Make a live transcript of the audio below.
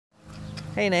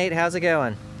Hey Nate, how's it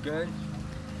going? Good.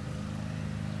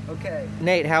 Okay.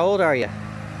 Nate, how old are you?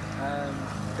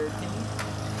 13.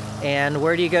 And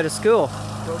where do you go to school?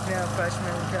 Broken Arrow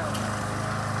Freshman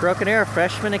Academy. Broken Arrow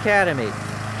Freshman Academy.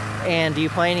 And do you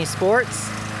play any sports?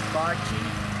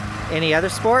 Bocce. Any other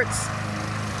sports?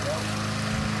 Nope.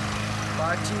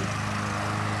 Bocce.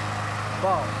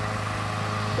 Ball.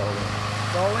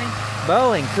 Bowling.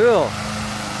 Bowling, cool.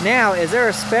 Now, is there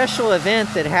a special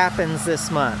event that happens this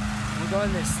month? We're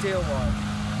going to Stillwater.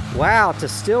 Wow, to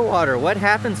Stillwater. What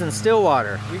happens in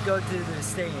Stillwater? We go to the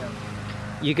stadium.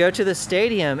 You go to the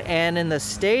stadium, and in the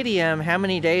stadium, how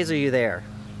many days are you there?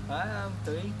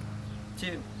 3.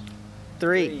 2.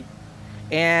 3.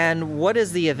 And what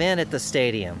is the event at the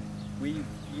stadium? We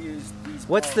use these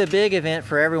What's balls. the big event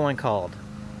for everyone called?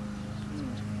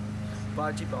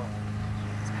 Bocce ball.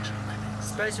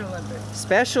 Special Olympics.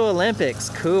 Special Olympics,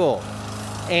 cool.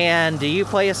 And do you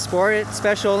play a sport at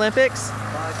Special Olympics?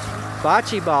 Bocce.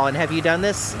 Bocce ball. And have you done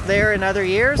this there in other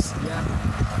years? Yeah.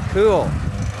 Cool.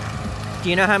 Do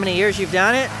you know how many years you've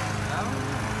done it?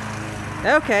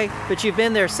 No. Okay, but you've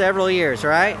been there several years,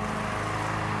 right?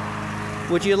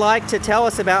 Would you like to tell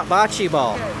us about bocce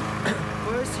ball? Okay.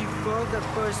 First, you throw the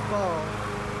first ball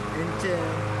into...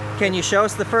 Can you show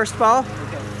us the first ball?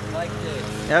 Okay, like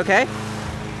this. Okay.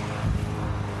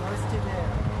 Close to there.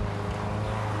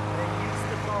 Then use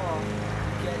the ball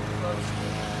to get close to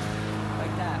it.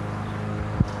 Like that.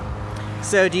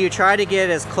 So do you try to get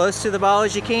as close to the ball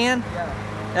as you can? Yeah.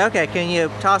 Okay, can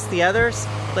you toss the others?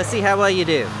 Let's see how well you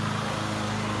do.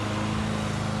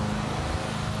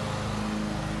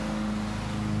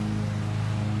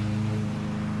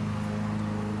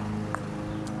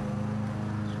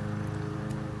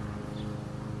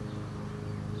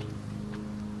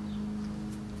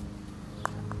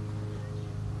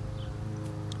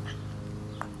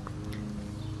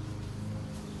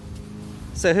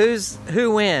 So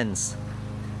who wins?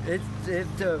 It's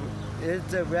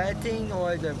the red team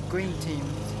or the green team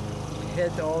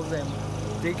hit all of them.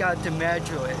 They got to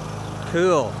measure it.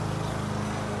 Cool.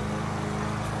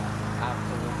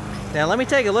 Absolutely. Now let me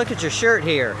take a look at your shirt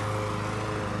here.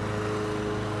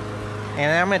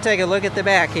 And I'm going to take a look at the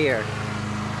back here.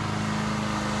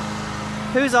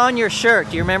 Who's on your shirt?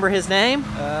 Do you remember his name?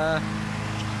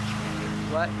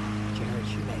 What? Jared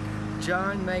Shoemaker.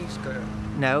 John Maker.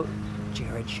 No.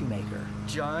 Jared Shoemaker.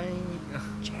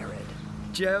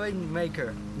 Jared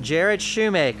Maker. Jared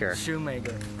Shoemaker.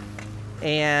 Shoemaker.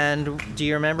 And do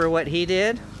you remember what he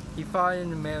did? He fought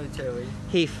in the military.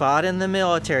 He fought in the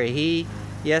military.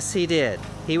 Yes, he did.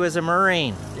 He was a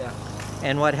Marine. Yeah.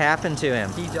 And what happened to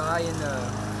him? He died in the...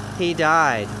 He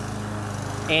died.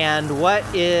 And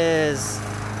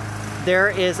there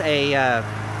is a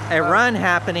run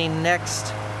happening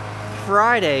next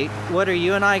Friday. What are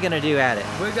you and I going to do at it?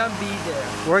 We're going to be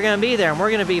there. We're going to be there, and we're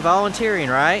going to be volunteering,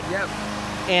 right? Yep.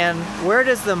 And where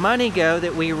does the money go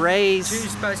that we raise? To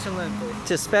Special Olympics.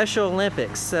 To Special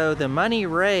Olympics. So the money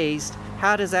raised,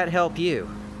 how does that help you?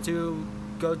 To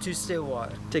go to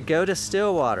Stillwater. To go to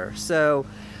Stillwater. So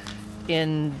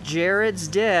in Jared's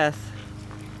death,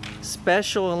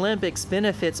 Special Olympics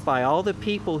benefits by all the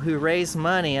people who raise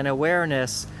money and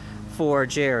awareness for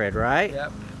Jared, right?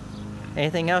 Yep.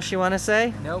 Anything else you want to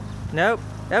say? Nope. Nope.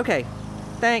 Okay.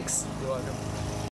 Thanks. You're welcome.